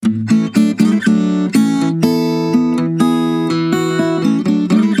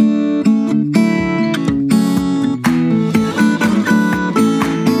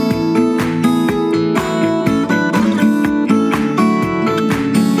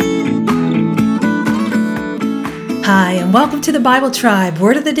Hi, and welcome to the Bible Tribe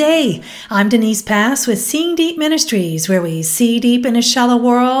Word of the Day. I'm Denise Pass with Seeing Deep Ministries, where we see deep in a shallow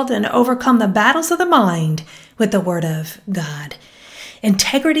world and overcome the battles of the mind with the Word of God.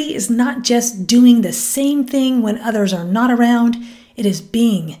 Integrity is not just doing the same thing when others are not around. It is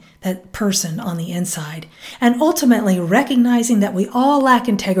being that person on the inside and ultimately recognizing that we all lack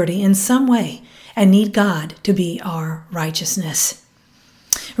integrity in some way and need God to be our righteousness.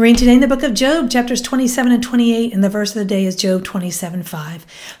 Reading today in the book of Job, chapters 27 and 28, and the verse of the day is Job 27:5.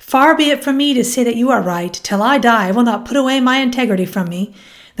 Far be it from me to say that you are right. Till I die, I will not put away my integrity from me.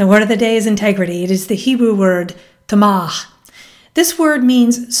 The word of the day is integrity. It is the Hebrew word toom-maw. This word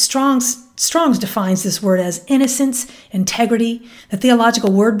means, Strong's defines this word as innocence, integrity. The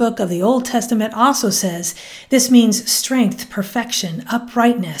Theological Word Book of the Old Testament also says this means strength, perfection,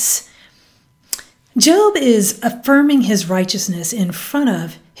 uprightness. Job is affirming his righteousness in front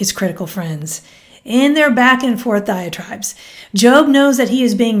of his critical friends. In their back and forth diatribes, Job knows that he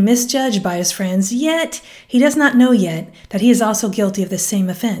is being misjudged by his friends, yet he does not know yet that he is also guilty of the same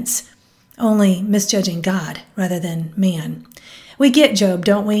offense, only misjudging God rather than man. We get Job,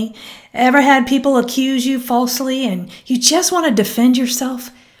 don't we? Ever had people accuse you falsely and you just want to defend yourself?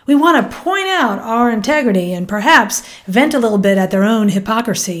 We want to point out our integrity and perhaps vent a little bit at their own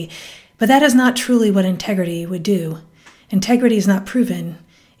hypocrisy. But that is not truly what integrity would do. Integrity is not proven,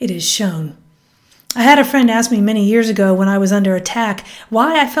 it is shown. I had a friend ask me many years ago when I was under attack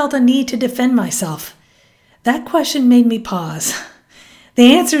why I felt a need to defend myself. That question made me pause.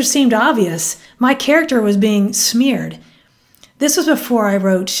 The answer seemed obvious. My character was being smeared. This was before I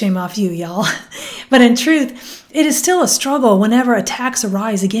wrote Shame Off You, y'all. But in truth, it is still a struggle whenever attacks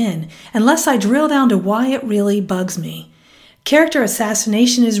arise again, unless I drill down to why it really bugs me. Character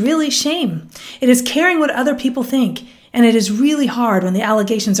assassination is really shame. It is caring what other people think, and it is really hard when the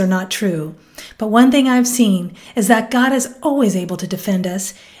allegations are not true. But one thing I've seen is that God is always able to defend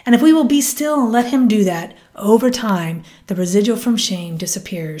us, and if we will be still and let Him do that, over time, the residual from shame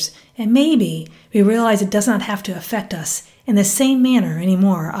disappears, and maybe we realize it does not have to affect us in the same manner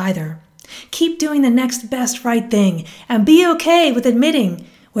anymore either. Keep doing the next best right thing, and be okay with admitting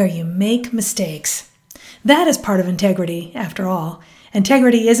where you make mistakes. That is part of integrity, after all.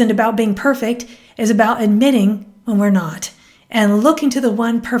 Integrity isn't about being perfect, it's about admitting when we're not, and looking to the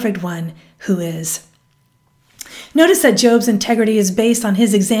one perfect one who is. Notice that Job's integrity is based on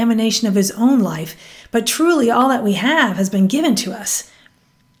his examination of his own life, but truly all that we have has been given to us.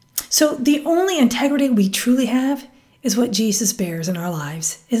 So the only integrity we truly have is what Jesus bears in our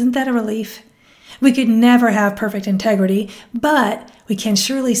lives. Isn't that a relief? We could never have perfect integrity, but we can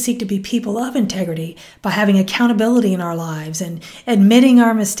surely seek to be people of integrity by having accountability in our lives and admitting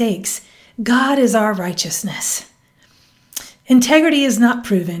our mistakes. God is our righteousness. Integrity is not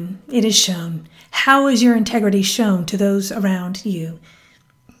proven, it is shown. How is your integrity shown to those around you?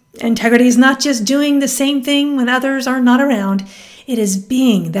 Integrity is not just doing the same thing when others are not around. It is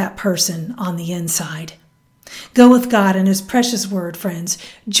being that person on the inside. Go with God and His precious word, friends.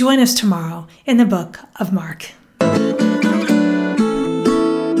 Join us tomorrow in the book of Mark.